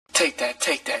take that,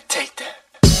 take that, take that.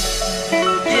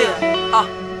 Yeah,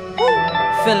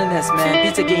 feeling this, man.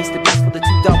 Beats against the beats for the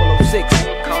 2006.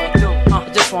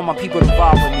 I just want my people to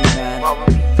vibe with me, man.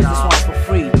 This one's for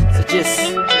free, so just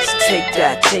take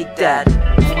that, take that.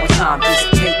 One more time,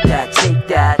 just take that, take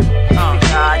that.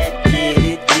 Got it,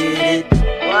 get it.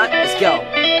 What? Let's go.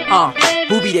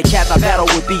 Who be the cat I battle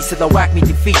with beats till they whack me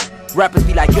defeat? Rappers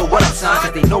be like, yo, what up, son?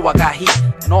 Cause they know I got heat.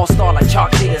 An all-star like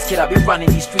Chalk Taylor's kid, I be running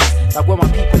these streets. Like where my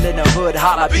people in the hood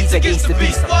holla beats against the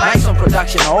beast. Nice on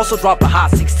production, I also drop a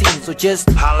hot 16. So just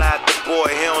holla at the boy,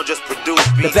 he don't just produce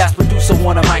beats. The best producer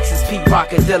on the mics is Pete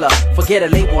Rockadilla. Forget a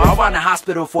label, I run a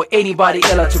hospital for anybody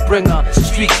iller. To bring a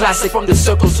street classic from the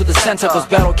circles to the center. Cause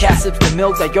battle cassips, the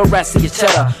milk that your rats see is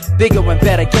cheddar. Bigger and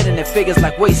better, getting the figures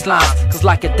like waistlines. Cause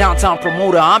like a downtown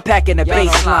promoter, I'm packing the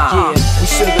baseline. Yeah, we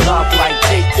serve it up like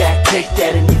take that, take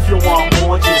that. And if you want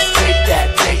more, just take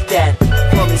that, take that.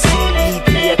 From a CD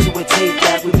player to a tape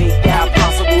that, we make that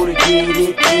possible to get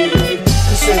it, get it.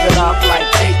 We serve it up like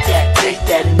take that, take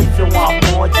that. And if you want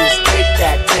more, just take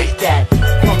that, take that.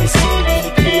 From a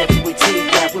CD player to a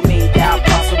tape that, we made that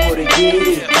possible to get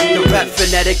it. The rap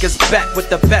fanatic is back with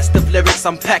the best of lyrics.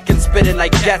 I'm packing, spitting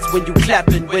like cats when you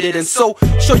clapping with it. And so,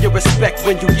 show your respect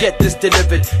when you get this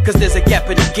delivered. Cause there's a gap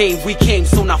in the game, we came,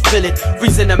 so now fill it.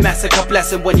 Reason a massacre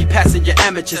blessing when he passing your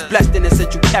amateurs. Blessed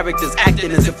innocent you characters,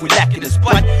 acting as if we lacking this.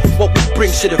 But what we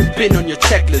bring should have been on your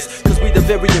checklist. Cause we the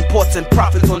very important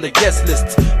prophets on the guest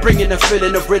lists. Bringing a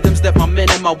feeling of rhythms that my men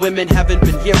and my women haven't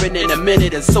been hearing in a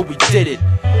minute. And so we did it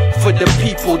for the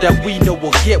people that we know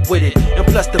will get with it. And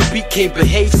plus the beat can't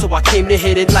behave, so I came to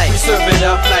hit it like we serve it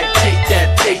up like take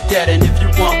that, take that. And if you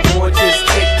want more, just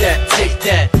take that, take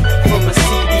that. From a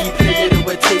CD player to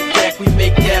a tape deck, we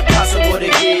make that possible to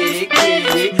get it,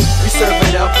 get it. We serve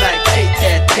it up like take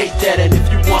that, take that. And if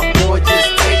you want more, just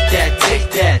take that,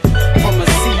 take that. From a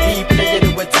CD player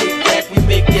to a tape deck, we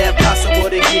make that possible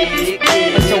to get it,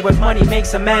 get it. So when money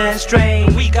makes a man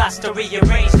strain, we got to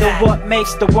rearrange that. What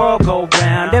makes the world go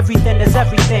round? Everything is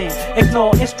everything.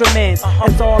 Ignore instruments.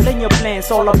 It's all in your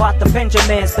plans. All about the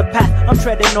Benjamins. The path I'm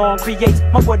treading on creates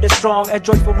my word is strong. A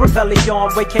joyful rebellion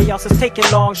where chaos is taking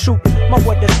long. Shoot, my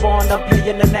word is born. I'm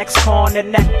playing the next corn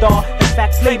and nectar. In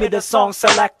fact, play me the song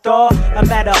selector. I'm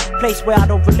at a place where I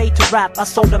don't relate to rap. I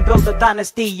sold and build a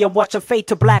dynasty and watch a fade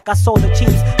to black. I sold the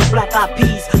cheese, black eyed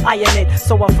peas, iron it.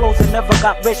 So I flows and never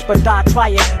got rich, but died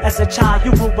trying. As a child,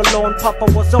 you grew alone. Papa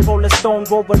was a rolling stone,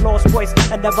 rode with lost voice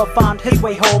and never found his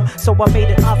way home. So I made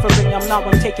an offering. I'm now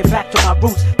gonna take it back to my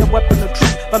roots, the weapon of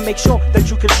truth. But make sure that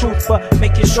you can truth, but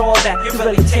making sure that you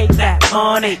really take that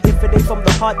money. If it ain't from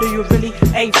the heart, do you really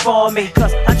ain't for me?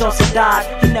 Cause I just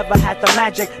died, he never had the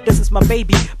magic. This is my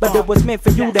baby, but it was meant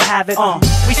for you to have it.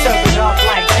 We serve it up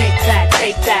like take that,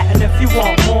 take that. And if you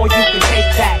want more, you can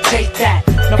take that, take that.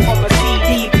 Now from a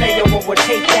CD player, what would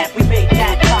take that? We make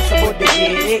that possible to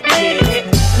get it, get it.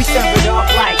 We serve it up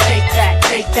like take that,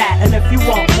 take that. And if you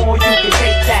want more, you can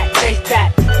take that, take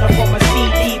that. Now from a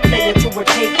CD player to a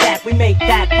tape that, we make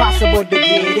that possible to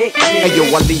get it, get Hey yo,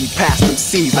 I lead past them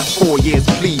C's like 4 years,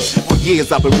 please. For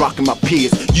years I've been rocking my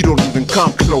peers. You don't even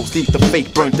come close, leave the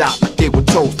fake burned out like they were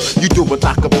toast. You do it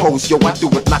like a pose, yo, I do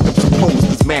it like I'm supposed.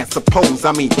 Cause man, suppose,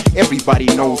 I mean, everybody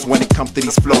knows when it comes to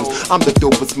these flows. I'm the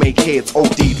dopest, make heads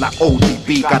OD like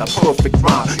ODB. Got a perfect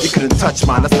rhyme, you couldn't touch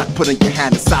mine. That's like putting your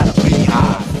hand inside a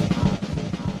beehive.